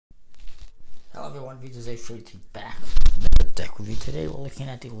everyone, this is A32 back with another deck review. Today we're looking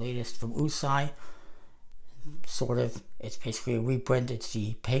at the latest from USI. Sort of, it's basically a reprint. It's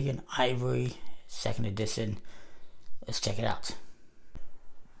the Pagan Ivory 2nd edition. Let's check it out.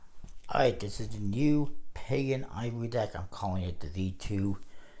 Alright, this is the new Pagan Ivory deck. I'm calling it the V2.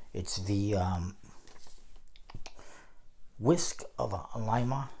 It's the Whisk of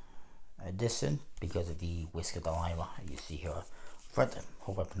Lima edition because of the Whisk of the Lima you see here front.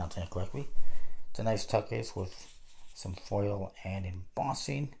 Hope I'm pronouncing it correctly. It's a nice tuck case with some foil and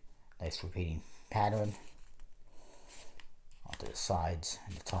embossing. Nice repeating pattern onto the sides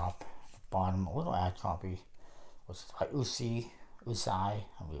and the top, the bottom. A little ad copy was by USI. I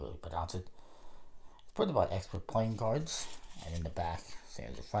really pronounce it. It's printed by Expert playing cards, and in the back, same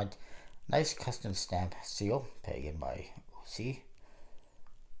as the front. Nice custom stamp seal, Pagan by USI.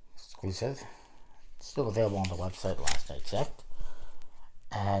 Exclusive. Still available on the website last I checked.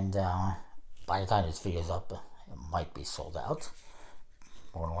 And by the time this video is up, it might be sold out,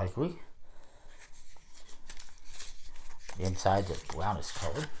 more than likely. The inside is brownish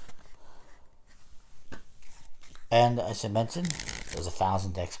color. And as I mentioned, there's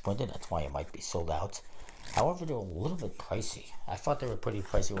 1,000 decks printed, that's why it might be sold out. However, they're a little bit pricey. I thought they were pretty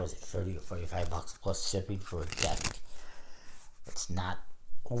pricey. Was it 30 or 45 bucks plus shipping for a deck? It's not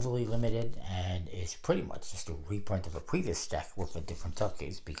overly limited, and it's pretty much just a reprint of a previous deck with a different tuck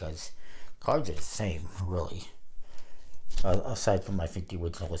case because cards are the same, really. Aside from, I think the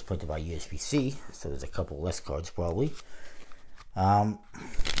original was printed by USBC, so there's a couple less cards probably. To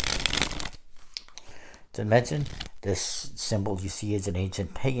mention, this symbol you see is an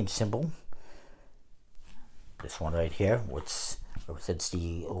ancient pagan symbol. This one right here, which represents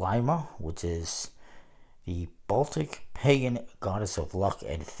the Lima, which is the Baltic pagan goddess of luck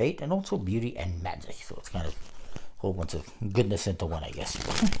and fate, and also beauty and magic. So it's kind of a whole bunch of goodness into one, I guess.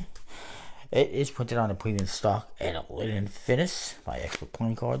 It is printed on a premium stock and a linen finish by Expert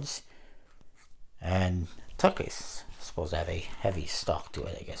playing cards. And tuck case, supposed to have a heavy stock to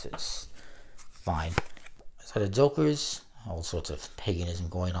it. I guess it's fine. So the jokers, all sorts of paganism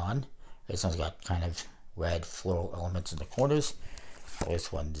going on. This one's got kind of red floral elements in the corners.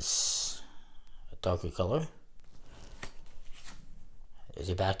 This one's a darker color. There's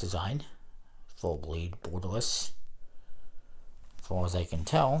a back design, full bleed, borderless. As far as I can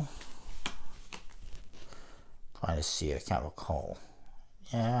tell, trying to see, I can't recall.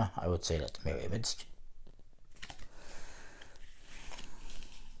 Yeah, I would say that's mirror imaged.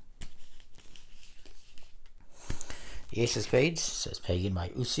 The Ace of Spades says Pagan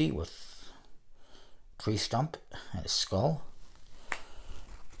by USI with a tree stump and a skull.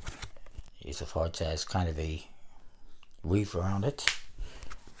 The Ace of Hearts has kind of a reef around it,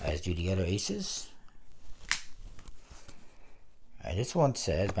 as do the other aces. And this one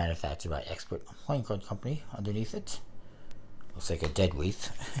says manufactured by Expert playing card company underneath it. Looks like a dead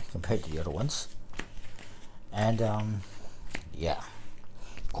wreath compared to the other ones. And yeah,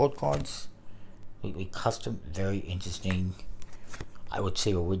 court cards, completely custom, very interesting. I would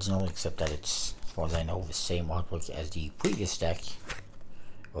say original, except that it's, as far as I know, the same artwork as the previous deck,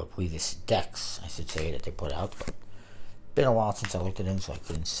 or previous decks, I should say, that they put out. But been a while since I looked at them, so I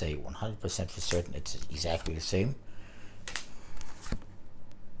couldn't say 100% for certain it's exactly the same.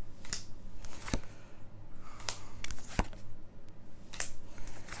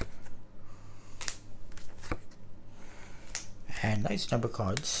 And nice number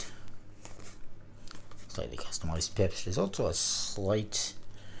cards. Slightly customized pips. There's also a slight,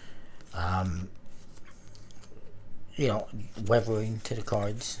 weathering to the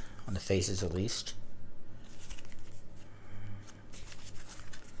cards, on the faces at least.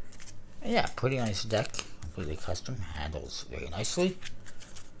 And yeah, pretty nice deck. Completely custom. Handles very nicely.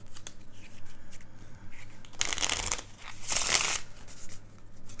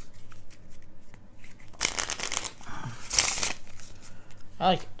 I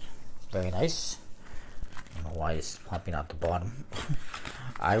like it. Very nice. I don't know why it's popping out the bottom.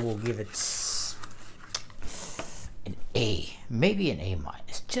 I will give it an A, maybe an A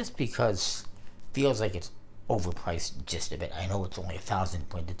minus, just because it feels like it's overpriced just a bit. I know it's only 1,000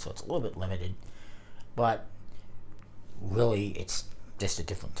 printed, so it's a little bit limited, but really it's just a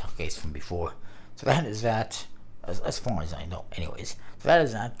different tuck case from before. So that is that, as far as I know. Anyways, so that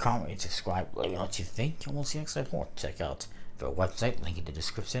is that. Comment and subscribe. Let me know what you think, and we'll see you next time. Check out their website, link in the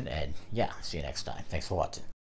description, and yeah, see you next time. Thanks for watching.